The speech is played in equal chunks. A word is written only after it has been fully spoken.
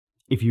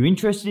If you're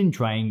interested in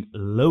trying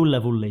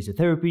low-level laser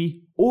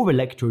therapy or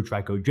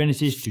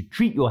electrotrichogenesis to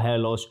treat your hair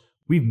loss,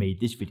 we've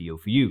made this video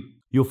for you.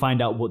 You'll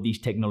find out what these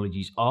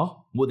technologies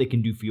are, what they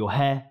can do for your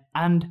hair,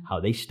 and how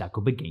they stack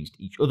up against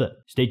each other.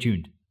 Stay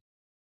tuned.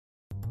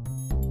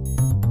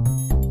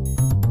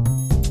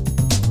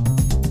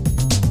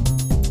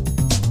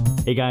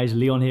 Hey guys,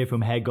 Leon here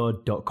from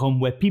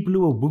HairGuard.com, where people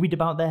who are worried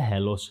about their hair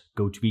loss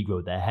go to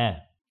regrow their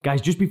hair.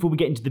 Guys, just before we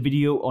get into the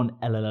video on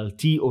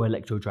LLLT or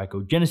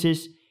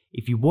electrotrichogenesis,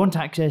 if you want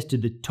access to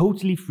the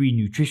totally free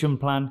nutrition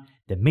plan,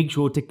 then make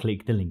sure to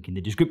click the link in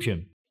the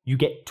description. You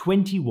get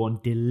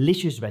 21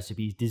 delicious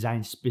recipes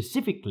designed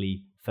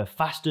specifically for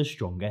faster,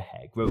 stronger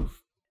hair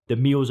growth. The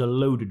meals are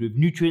loaded with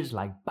nutrients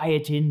like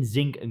biotin,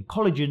 zinc, and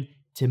collagen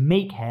to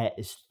make hair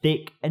as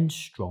thick and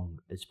strong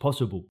as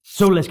possible.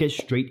 So let's get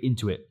straight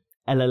into it.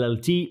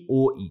 LLLT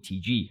or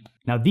ETG.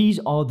 Now these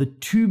are the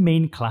two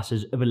main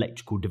classes of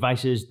electrical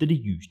devices that are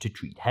used to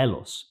treat hair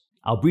loss.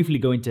 I'll briefly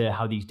go into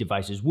how these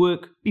devices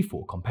work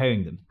before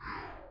comparing them.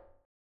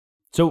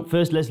 So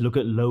first let's look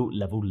at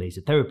low-level laser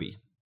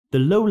therapy. The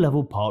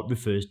low-level part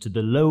refers to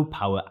the low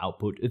power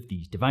output of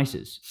these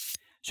devices.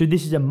 So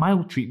this is a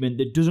mild treatment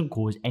that doesn't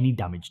cause any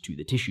damage to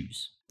the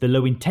tissues. The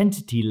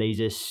low-intensity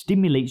laser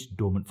stimulates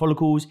dormant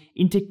follicles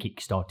into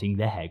kickstarting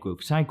their hair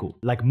growth cycle.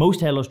 Like most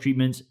hair loss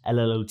treatments,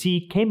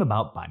 LLLT came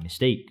about by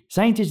mistake.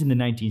 Scientists in the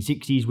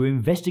 1960s were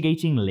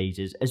investigating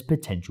lasers as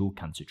potential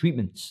cancer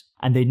treatments,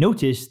 and they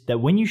noticed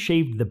that when you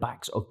shaved the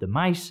backs of the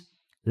mice,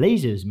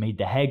 lasers made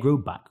the hair grow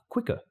back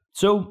quicker.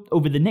 So,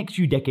 over the next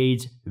few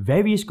decades,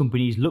 various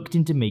companies looked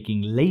into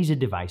making laser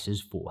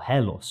devices for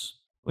hair loss.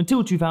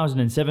 Until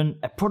 2007,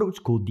 a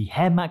product called the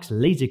HairMax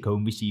laser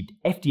comb received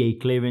FDA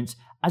clearance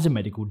as a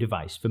medical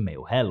device for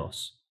male hair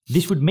loss.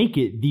 This would make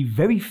it the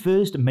very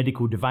first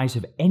medical device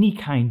of any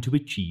kind to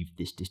achieve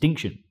this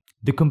distinction.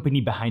 The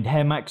company behind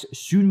HairMax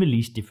soon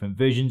released different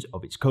versions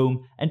of its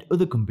comb, and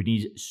other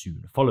companies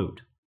soon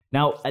followed.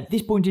 Now, at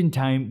this point in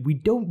time, we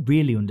don't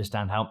really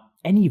understand how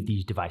any of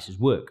these devices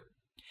work.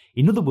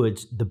 In other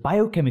words, the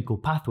biochemical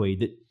pathway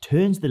that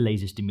turns the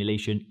laser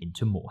stimulation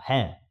into more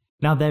hair.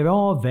 Now, there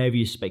are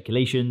various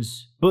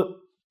speculations, but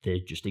they're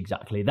just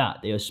exactly that,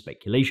 they are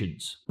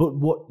speculations. But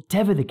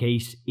whatever the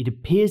case, it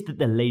appears that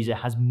the laser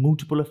has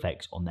multiple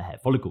effects on the hair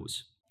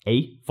follicles.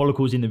 A.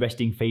 Follicles in the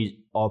resting phase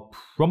are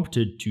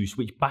prompted to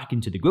switch back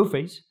into the growth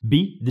phase.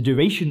 B. The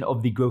duration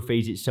of the growth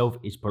phase itself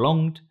is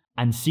prolonged.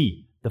 And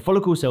C. The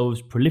follicle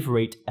cells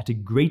proliferate at a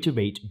greater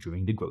rate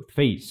during the growth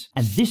phase.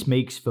 And this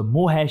makes for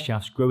more hair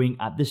shafts growing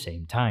at the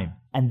same time,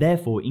 and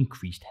therefore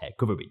increased hair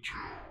coverage.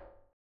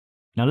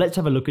 Now let's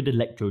have a look at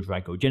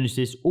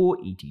electrotrichogenesis or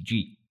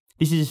ETG.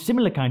 This is a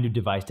similar kind of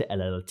device to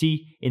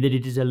LLLT in that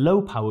it is a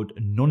low-powered,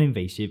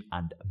 non-invasive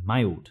and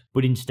mild,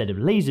 but instead of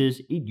lasers,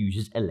 it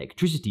uses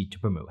electricity to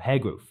promote hair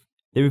growth.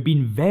 There have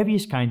been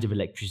various kinds of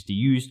electricity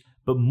used,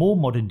 but more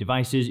modern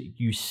devices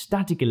use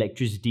static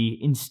electricity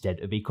instead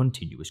of a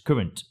continuous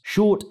current.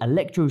 Short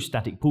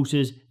electrostatic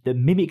pulses that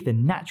mimic the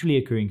naturally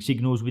occurring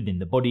signals within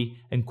the body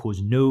and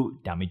cause no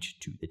damage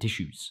to the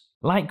tissues.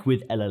 Like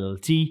with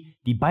LLLT,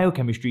 the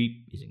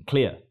biochemistry isn't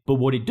clear, but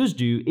what it does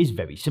do is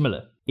very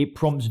similar. It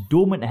prompts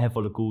dormant hair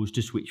follicles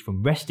to switch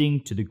from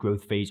resting to the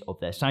growth phase of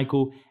their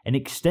cycle and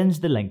extends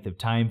the length of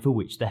time for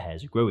which the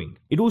hairs are growing.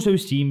 It also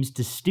seems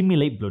to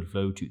stimulate blood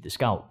flow to the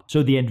scalp,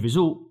 so the end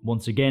result,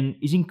 once again,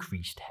 is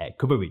increased hair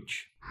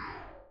coverage.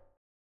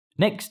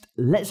 Next,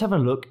 let's have a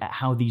look at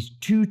how these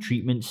two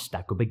treatments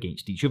stack up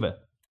against each other.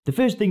 The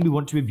first thing we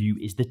want to review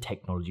is the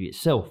technology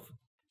itself.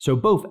 So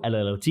both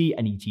LLLT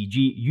and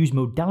ETG use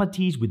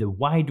modalities with a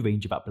wide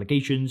range of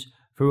applications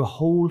for a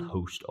whole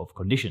host of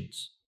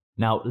conditions.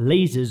 Now,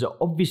 lasers are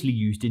obviously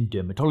used in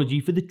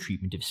dermatology for the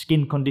treatment of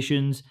skin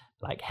conditions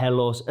like hair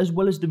loss, as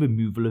well as the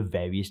removal of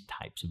various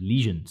types of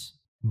lesions.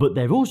 But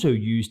they're also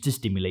used to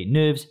stimulate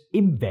nerves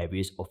in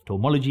various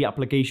ophthalmology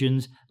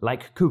applications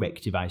like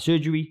corrective eye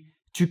surgery,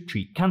 to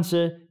treat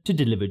cancer, to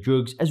deliver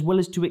drugs, as well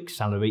as to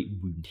accelerate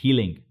wound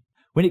healing.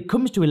 When it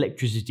comes to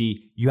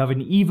electricity, you have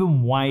an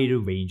even wider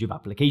range of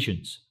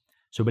applications.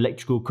 So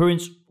electrical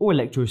currents or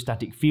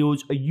electrostatic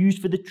fields are used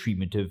for the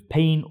treatment of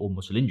pain or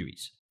muscle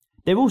injuries.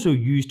 They're also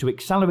used to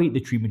accelerate the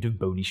treatment of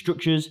bony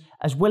structures,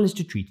 as well as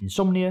to treat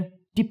insomnia,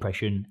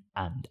 depression,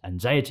 and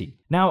anxiety.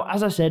 Now,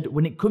 as I said,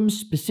 when it comes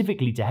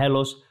specifically to hair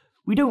loss,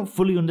 we don't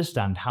fully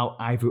understand how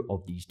either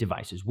of these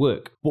devices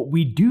work. What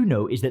we do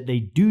know is that they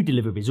do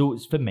deliver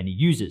results for many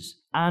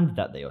users, and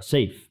that they are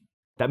safe.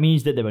 That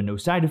means that there are no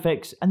side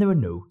effects and there are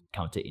no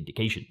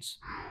counterindications.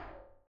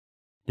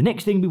 The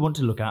next thing we want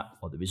to look at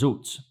are the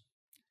results.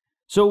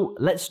 So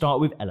let's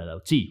start with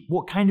LLLT.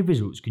 What kind of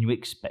results can you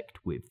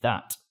expect with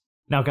that?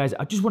 Now guys,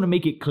 I just want to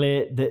make it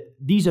clear that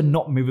these are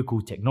not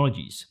miracle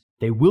technologies.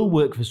 They will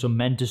work for some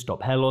men to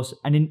stop hair loss,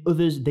 and in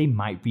others they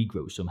might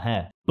regrow some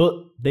hair. But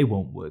they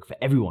won't work for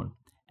everyone.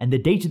 And the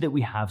data that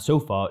we have so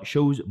far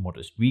shows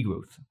modest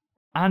regrowth.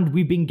 And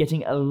we've been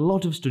getting a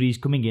lot of studies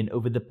coming in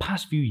over the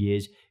past few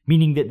years,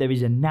 meaning that there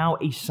is now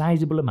a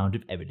sizable amount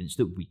of evidence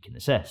that we can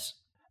assess.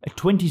 A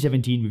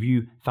 2017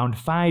 review found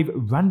 5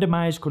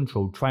 randomized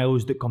controlled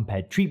trials that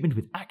compared treatment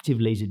with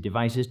active laser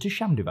devices to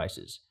sham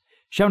devices.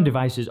 Sham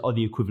devices are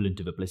the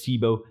equivalent of a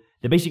placebo.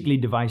 They're basically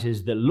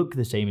devices that look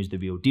the same as the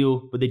real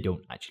deal, but they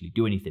don't actually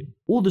do anything.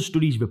 All the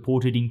studies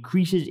reported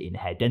increases in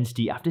hair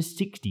density after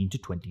 16 to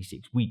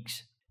 26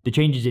 weeks. The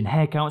changes in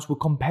hair counts were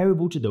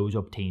comparable to those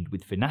obtained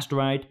with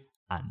finasteride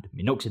and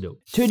minoxidil.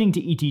 Turning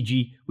to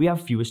ETG, we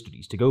have fewer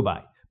studies to go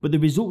by, but the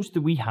results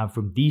that we have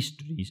from these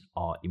studies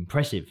are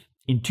impressive.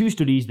 In 2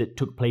 studies that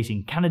took place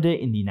in Canada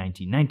in the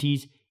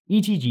 1990s,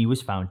 ETG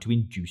was found to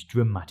induce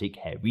dramatic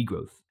hair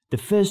regrowth. The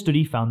first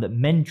study found that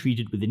men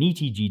treated with an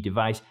ETG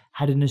device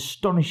had an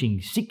astonishing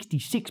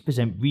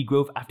 66%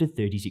 regrowth after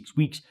 36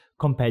 weeks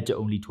compared to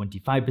only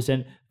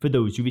 25% for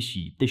those who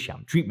received the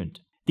sham treatment.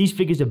 These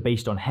figures are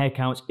based on hair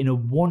counts in a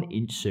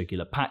 1-inch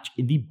circular patch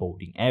in the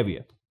balding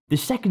area. The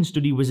second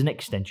study was an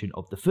extension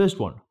of the first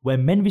one, where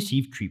men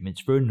received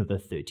treatments for another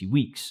 30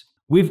 weeks,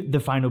 with the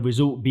final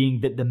result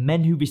being that the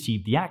men who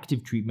received the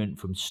active treatment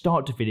from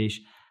start to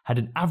finish had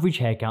an average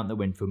hair count that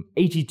went from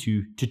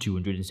 82 to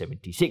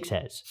 276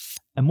 hairs,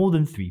 a more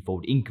than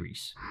 3-fold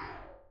increase.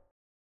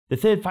 The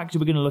third factor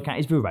we're going to look at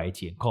is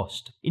variety and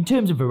cost. In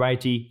terms of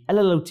variety,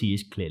 LLLT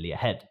is clearly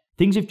ahead.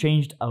 Things have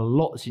changed a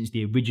lot since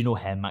the original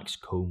Hair Max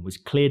comb was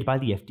cleared by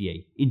the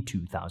FDA in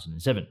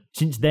 2007.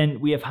 Since then,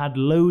 we have had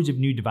loads of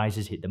new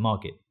devices hit the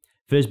market,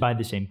 first by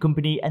the same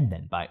company and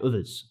then by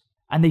others.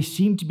 And they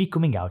seem to be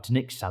coming out at an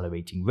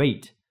accelerating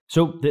rate,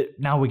 so that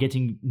now we're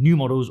getting new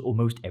models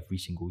almost every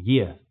single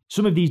year.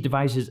 Some of these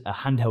devices are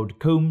handheld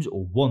combs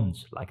or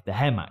wands, like the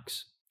Hair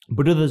Max,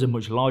 but others are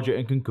much larger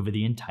and can cover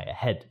the entire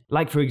head,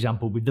 like for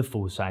example with the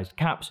full-sized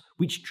caps,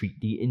 which treat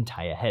the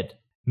entire head.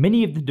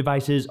 Many of the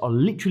devices are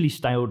literally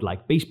styled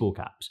like baseball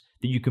caps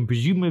that you can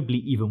presumably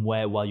even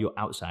wear while you're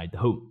outside the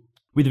home.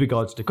 With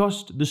regards to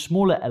cost, the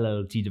smaller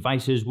LLLT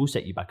devices will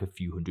set you back a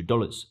few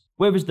 $100s,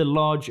 whereas the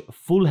large,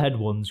 full head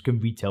ones can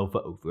retail for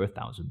over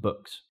 $1,000.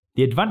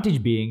 The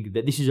advantage being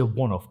that this is a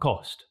one-off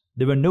cost.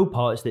 There are no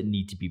parts that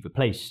need to be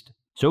replaced.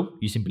 So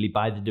you simply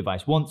buy the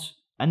device once,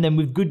 and then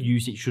with good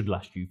use it should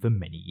last you for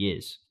many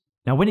years.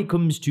 Now when it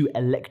comes to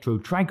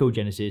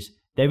electrotrichogenesis,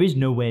 there is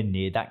nowhere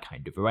near that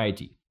kind of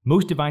variety.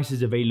 Most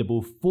devices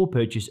available for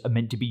purchase are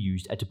meant to be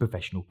used at a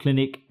professional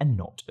clinic and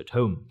not at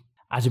home.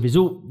 As a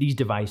result, these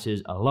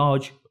devices are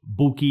large,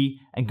 bulky,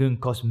 and can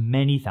cost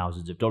many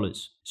thousands of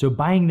dollars. So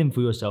buying them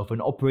for yourself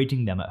and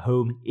operating them at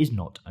home is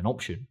not an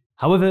option.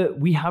 However,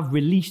 we have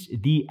released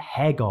the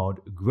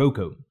HairGuard Grow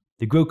Comb.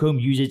 The Grow Comb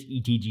uses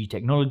ETG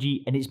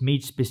technology and it's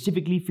made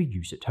specifically for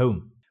use at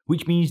home,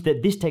 which means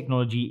that this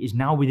technology is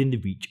now within the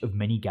reach of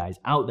many guys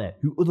out there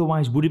who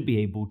otherwise wouldn't be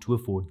able to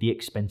afford the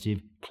expensive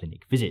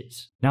clinic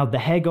visits. Now, the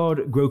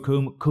HairGuard Grow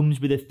Comb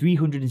comes with a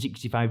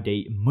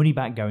 365-day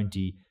money-back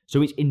guarantee,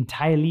 so it's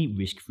entirely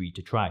risk-free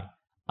to try.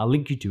 I'll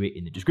link you to it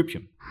in the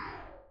description.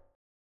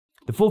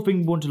 The fourth thing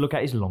we want to look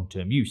at is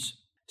long-term use.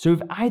 So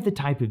with either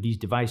type of these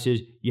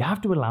devices, you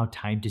have to allow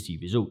time to see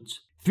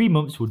results. 3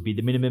 months would be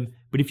the minimum,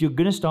 but if you're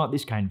going to start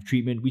this kind of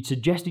treatment, we'd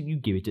suggest that you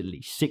give it at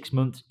least 6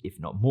 months, if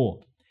not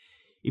more.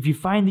 If you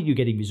find that you're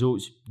getting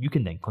results, you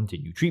can then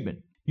continue treatment.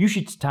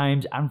 Usage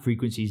times and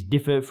frequencies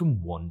differ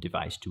from one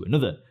device to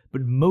another,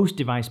 but most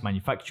device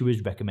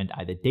manufacturers recommend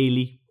either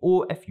daily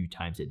or a few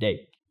times a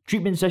day.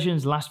 Treatment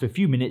sessions last for a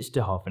few minutes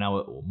to half an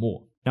hour or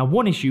more. Now,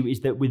 one issue is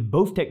that with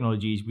both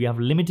technologies, we have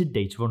limited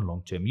data on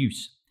long-term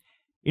use.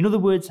 In other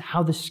words,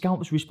 how the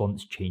scalp's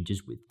response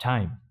changes with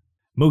time.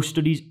 Most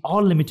studies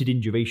are limited in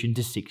duration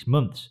to 6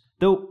 months,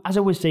 though as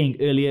I was saying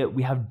earlier,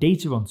 we have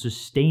data on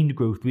sustained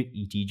growth with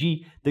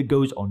ETG that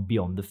goes on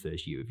beyond the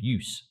first year of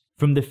use.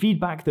 From the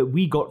feedback that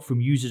we got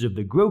from users of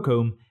the Grow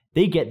Comb,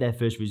 they get their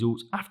first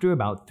results after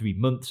about 3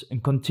 months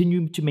and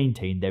continue to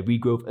maintain their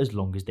regrowth as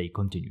long as they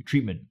continue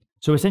treatment.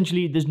 So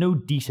essentially, there's no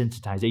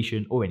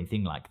desensitization or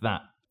anything like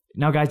that.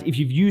 Now guys, if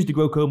you've used the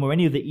Grow Comb or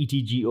any other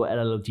ETG or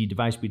LLLT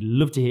device, we'd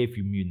love to hear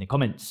from you in the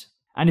comments.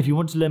 And if you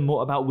want to learn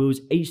more about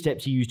Will's 8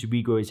 steps he used to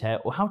regrow his hair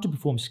or how to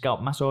perform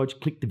scalp massage,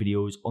 click the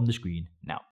videos on the screen now.